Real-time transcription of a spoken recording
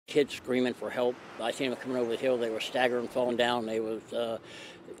Kids screaming for help. I seen them coming over the hill. They were staggering, falling down. They was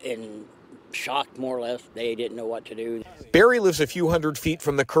in shock, more or less. They didn't know what to do. Barry lives a few hundred feet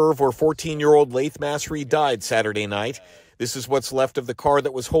from the curve where 14-year-old Laith Massery died Saturday night. This is what's left of the car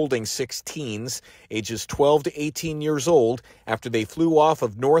that was holding 6 teens, ages 12 to 18 years old, after they flew off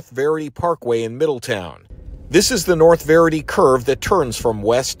of North Verity Parkway in Middletown. This is the North Verity curve that turns from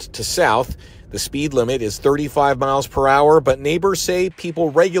west to south. The speed limit is 35 miles per hour, but neighbors say people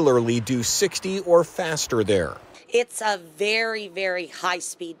regularly do 60 or faster there. It's a very, very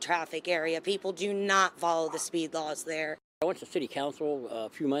high-speed traffic area. People do not follow the speed laws there. I went to city council a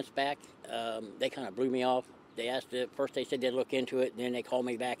few months back. They kind of blew me off. They asked it. First they said they'd look into it, and then they called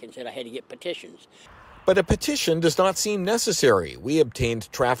me back and said I had to get petitions. But a petition does not seem necessary. We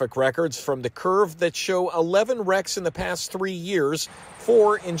obtained traffic records from the curve that show 11 wrecks in the past 3 years,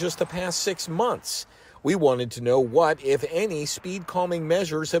 4 in just the past 6 months. We wanted to know what, if any, speed calming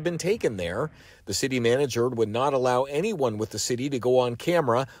measures have been taken there. The city manager would not allow anyone with the city to go on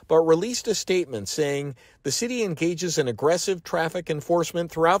camera, but released a statement saying the city engages in aggressive traffic enforcement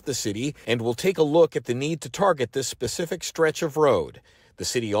throughout the city and will take a look at the need to target this specific stretch of road. The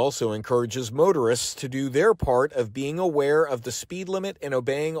city also encourages motorists to do their part of being aware of the speed limit and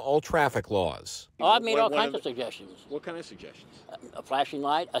obeying all traffic laws. Oh, I've made all kinds of suggestions. What kind of suggestions? A flashing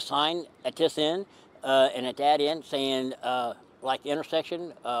light, a sign at this end, and at that end saying, like the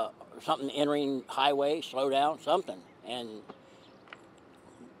intersection, something entering highway, slow down, something, and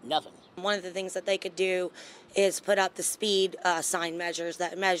nothing. One of the things that they could do is put up the speed sign measures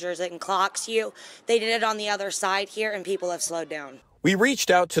that measures it and clocks you. They did it on the other side here, and people have slowed down. We reached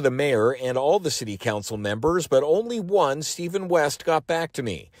out to the mayor and all the city council members, but only one, Stephen West, got back to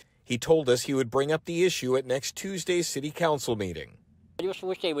me. He told us he would bring up the issue at next Tuesday's city council meeting. I just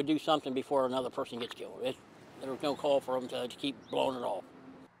wish they would do something before another person gets killed. There's no call for them to keep blowing it off.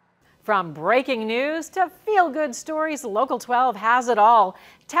 From breaking news to feel-good stories, Local 12 has it all.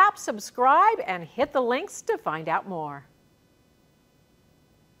 Tap subscribe and hit the links to find out more.